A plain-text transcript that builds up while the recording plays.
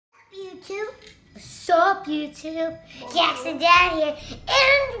YouTube? What's up, YouTube? Jackson Dad here,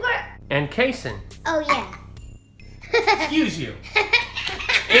 and And Kaysen. oh yeah. Excuse you.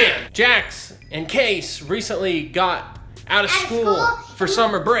 And Jax and Case recently got out of school for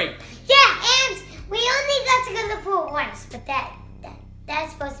summer break. Yeah, and we only got to go to the pool once, but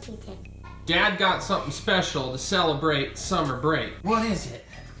that's supposed to be 10. Dad got something special to celebrate summer break. What is it?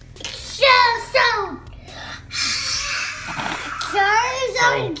 Charizard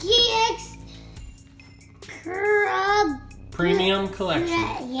GX Premium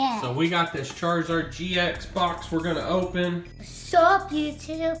collection. Yeah. So we got this Charizard GX box we're gonna open. What's up,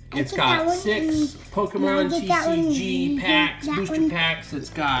 YouTube? It's got 6 Pokemon TCG packs, booster packs. It's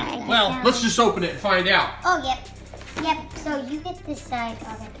got, well, let's just open it and find out. Oh, yep. Yep, so you get this side,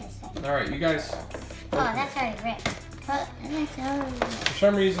 I'll get this side. All right, you guys. Oh, that's already ripped. For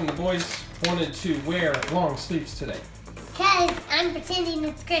some reason, the boys wanted to wear long sleeves today. Because I'm pretending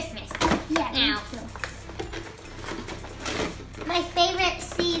it's Christmas. Yeah, now. My favorite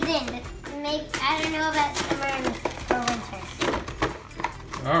season. Maybe, I don't know about summer or winter.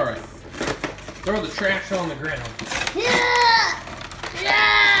 All right. Throw the trash on the ground.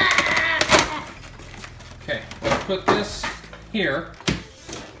 Okay, let's put this here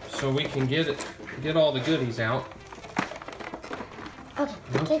so we can get all the goodies out.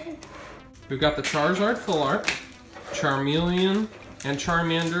 Okay. We've got the Charizard Full Art, Charmeleon, and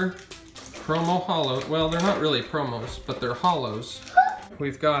Charmander promo hollow. Well, they're not really promos, but they're hollows.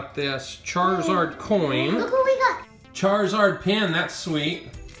 We've got this Charizard coin. Look what we got. Charizard pin, that's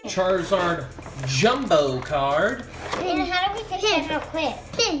sweet. Charizard jumbo card. And how do we take that real quick?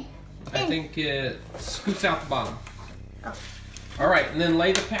 Pin. I think it scoots out the bottom. Oh. All right, and then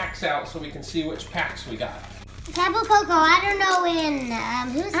lay the packs out so we can see which packs we got. Tapu Koko, I don't know when,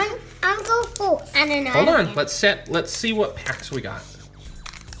 who's... I'm go first. I don't know. Hold on, let's see what packs we got.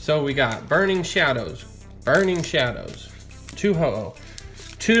 So we got Burning Shadows, 2 Ho-Oh,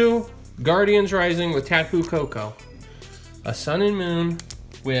 2 Guardians Rising with Tapu Koko, a Sun and Moon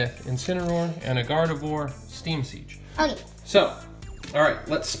with Incineroar, and a Gardevoir Steam Siege. Okay. So, all right,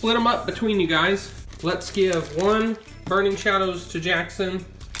 let's split them up between you guys. Let's give 1 Burning Shadows to Jackson,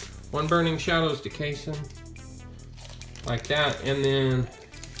 1 Burning Shadows to Kaysen, like that, and then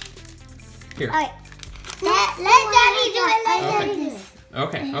here. All right. Let Daddy do it. Let Daddy do it.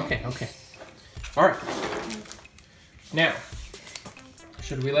 Okay. All right. Now,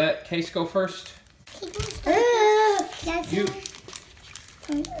 should we let Case go first? You.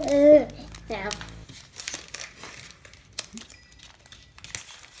 Now.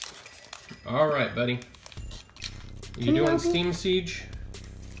 All right, buddy. You doing Steam Siege?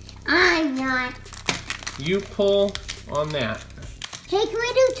 I'm not. You pull on that. Hey, can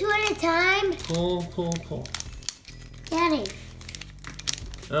we do 2 at a time? Pull. Daddy.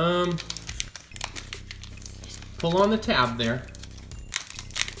 Pull on the tab there.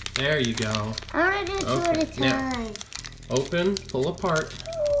 There you go. I want to do 2 at a time. Now, open, pull apart.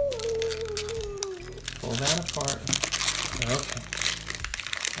 Pull that apart. Okay.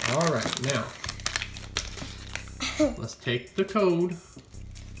 All right, now. Let's take the code.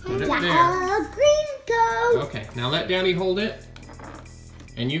 Put it there. Green code. Okay, now let Daddy hold it.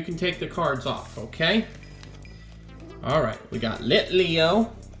 And you can take the cards off, okay? All right, we got Litleo.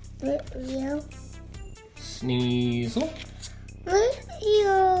 Sneasel.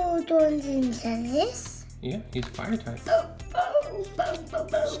 Litleo turns into this. Yeah, he's a fire type.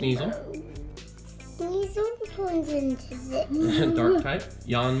 Sneasel. Sneasel turns into this. Dark type.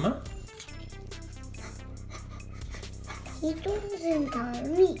 Yanma. He turns into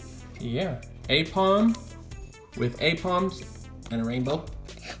me. Yeah. Apom with Apoms and a rainbow.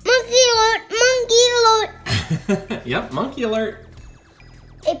 Monkey alert. Yep, monkey alert.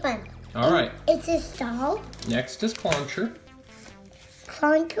 Apon. All right. It's a stall. Next is Clauncher.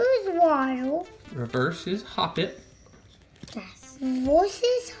 Clauncher is Waddle. Reverse is Hoppit. Yes. Reverse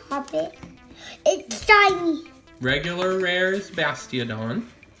is Hoppit. It's shiny. Regular rare is Bastiodon.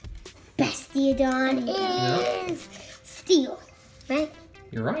 Bastiodon is steel, right?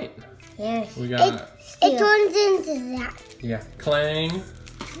 You're right. Yes. We got it turns into that. Yeah, Clang.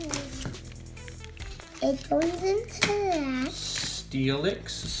 It turns into that. Steelix,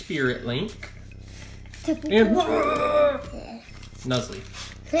 Spirit Link. And Nuzly.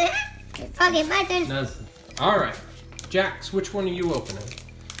 Okay, my turn. Nuzly. All right. Jax, which one are you opening?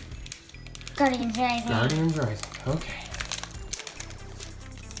 Guardians Rising. Guardians Rising. Okay.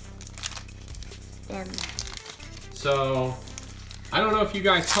 So, I don't know if you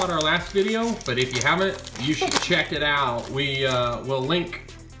guys caught our last video, but if you haven't, you should check it out. We will link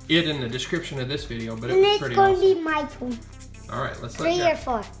it in the description of this video, but it was pretty awesome. And it's going to be my turn. All right, let's let 3 or Jack.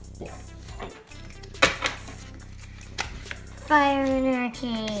 4. fire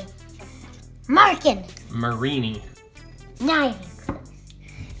energy. Markin. Marini. Not even close.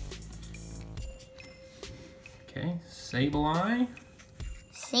 Okay, Sableye.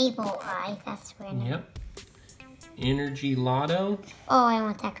 Sable Eye, that's where. Yep. Energy Lotto. Oh, I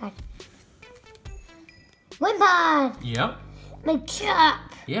want that card. Wimpod. Yep. Machop.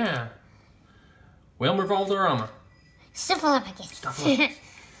 Yeah. Wilmer Valderrama. Syphilipicus. Stuffless.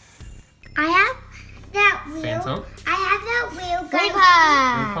 I have that wheel. Phantom. I have that wheel.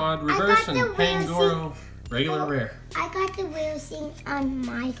 Pod Reverse I and got the Pangoro. Regular Rare. I got the wheel thing on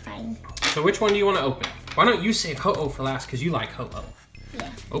my phone. So which one do you want to open? Why don't you save Ho-Oh for last because you like Ho-Oh. Yeah.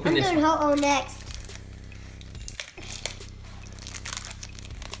 Open this I'm doing one. Ho-Oh next.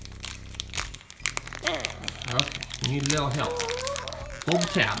 Okay, you need a little help. Hold the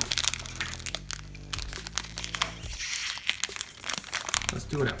tab. Let's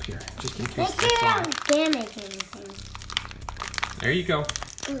do it up here, just in case Make they sure fly. I don't damage anything. There you go.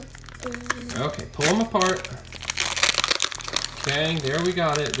 Okay, pull them apart. Okay, there we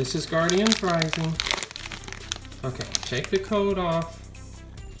got it. This is Guardians Rising. Okay, take the code off.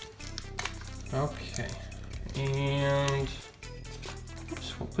 Okay, and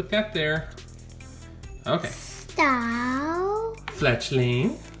oops, we'll put that there. Okay. Star.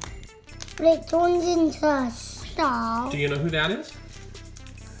 Fletchling. But it turns into a star. Do you know who that is?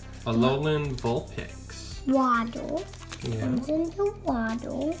 A Lowland Vulpix. Waddle. Yeah. Turns into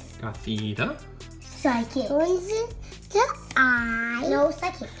Waddle. Gothita. Psychic. Turns into Eye. No,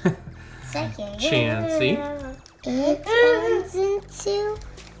 Psychic. Psychic. Chansey. It turns into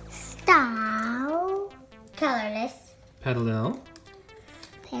Star. Colorless. Petalil.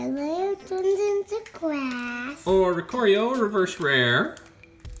 Peleo turns into Grass. Or Ricorio Reverse Rare.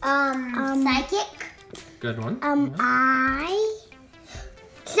 Psychic. Good one. Eye.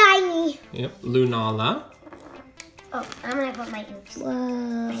 Shiny. Yep. Lunala. Oh, I'm gonna put my oops.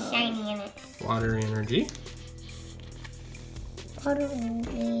 My shiny in it. Water Energy.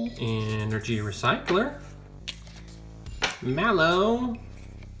 Totally. Energy Recycler. Mallow.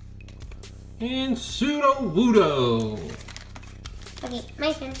 And Pseudo-Wudo. Okay,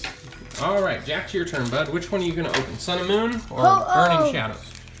 my turn. All right, Jack's your turn, bud. Which one are you going to open? Sun and Moon or Oh, Burning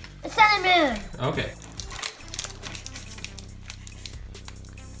Shadows? Sun and Moon. Okay.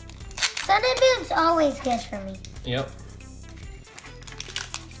 Sun and Moon's always good for me. Yep.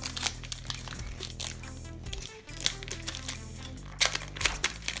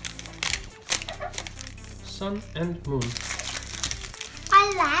 Sun and Moon.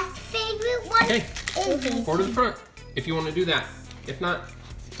 My last favorite one Okay, is four to the front if you want to do that. If not,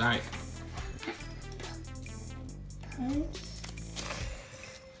 it's all right.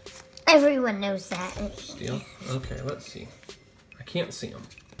 Everyone knows that. Steel. Okay, let's see. I can't see them.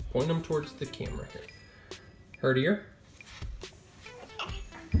 Point them towards the camera here. Herdier.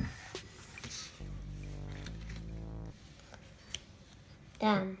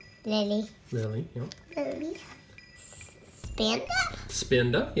 Lily. Lily, yep. Lily. Spanda.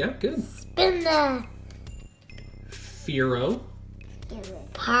 Spinda, yeah, good. Spinda. Firo.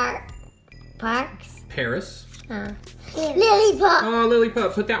 Parks. Paris. Lillipup. Oh,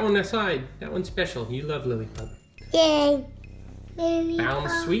 Lillipup, put that one aside. That one's special. You love Lillipup. Yay. Lillipup.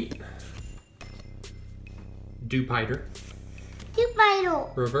 Bound Sweet. Dupiter.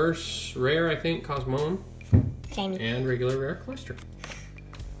 Dupidal. Reverse Rare, I think, Cosmone. Shiny. And regular rare Cluster.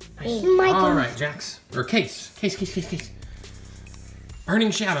 Nice. My All turn. right, Jax. Or Case. Case.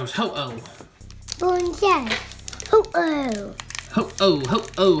 Burning Shadows. Ho-Oh. Born Shadow. Ho-oh. Ho-Oh.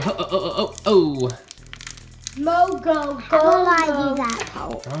 Mogo. How do I do that?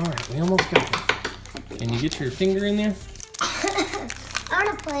 All right, we almost got it. Can you get your finger in there? I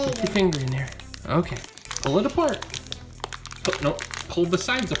want to play Put your it. finger in there. Okay. Pull it apart. Oh, no. Pull the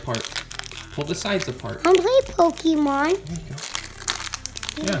sides apart. Pull the sides apart. I'm playing Pokemon. There you go.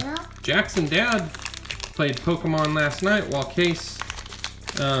 Yeah. Jax and Dad played Pokemon last night while Case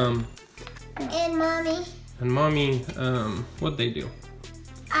And Mommy. and Mommy, what'd they do?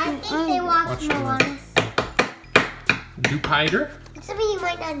 I think they watched Watched Moana. Dupiter? Some of you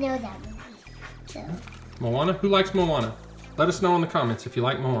might not know that movie. So. Moana? Who likes Moana? Let us know in the comments if you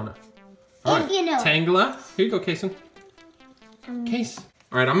like Moana. All If you know. Tangela. Here you go, Kason. Case.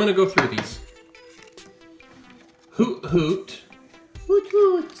 All right, I'm going to go through these. Hoot. Hoot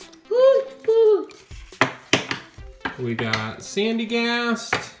hoot. Hoot hoot. We got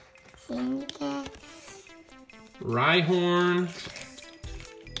Sandygast, Sandygast. Rhyhorn,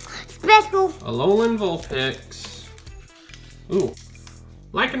 Special. Alolan Vulpix. Ooh.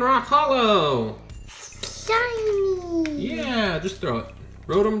 Lycanroc Hollow. Shiny. Yeah, just throw it.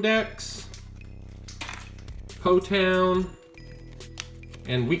 Rotom Dex. Potown.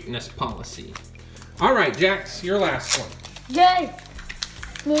 and weakness policy. All right, Jax, your last one. Yay!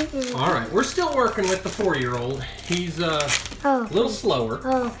 All right, we're still working with the 4-year-old. He's a little slower.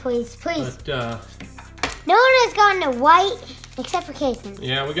 Oh, please, please. But no one has gotten a white except for Kason.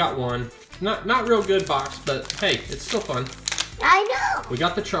 yeah, we got one. Not real good box, but hey, it's still fun. I know. We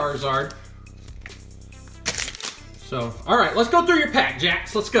got the Charizard. So, all right, let's go through your pack,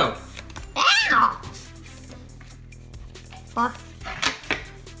 Jax. Let's go. Ow! What?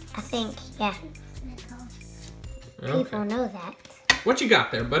 I think, yeah. Okay. People know that. What you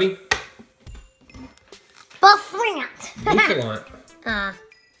got there, buddy? Bufflant. Bufflant.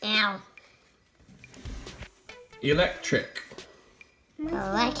 Ow. Electric.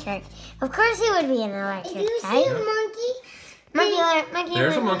 Electric. Of course it would be an electric. Do you see right? a monkey? Monkey.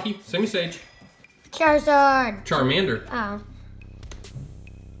 There's a monkey. Semi-Sage. Charizard. Charmander. Oh.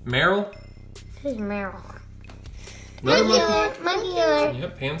 Meryl. Who's Meryl? Another monkey. Monkey.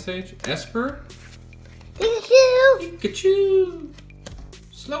 Yep, Pansage. Esper. Pikachu. Pikachu.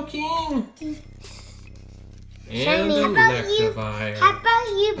 Slowking. And Shiny. How about you? Electivire. How about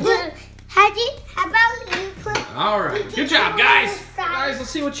you put? How about you put? All right. Good job, guys. Guys, let's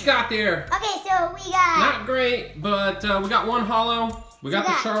see what you got there. Okay, so we got. Not great, but we got one hollow. We got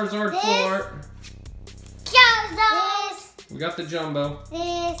the Charizard this. Fort. Charizard. We got the Jumbo.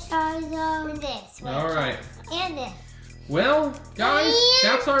 This Charizard. And this. All right. And this. Well, guys,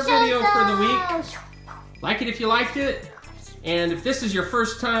 that's our video for the week. Like it if you liked it. And if this is your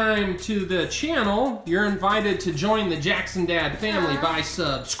first time to the channel, you're invited to join the Jackson Dad family by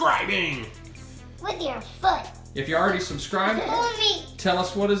subscribing. With your foot. If you're already subscribed, Only. tell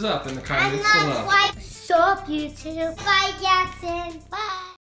us what is up in the I'm comments not below. quite. Sup, YouTube. Bye, Jackson. Bye.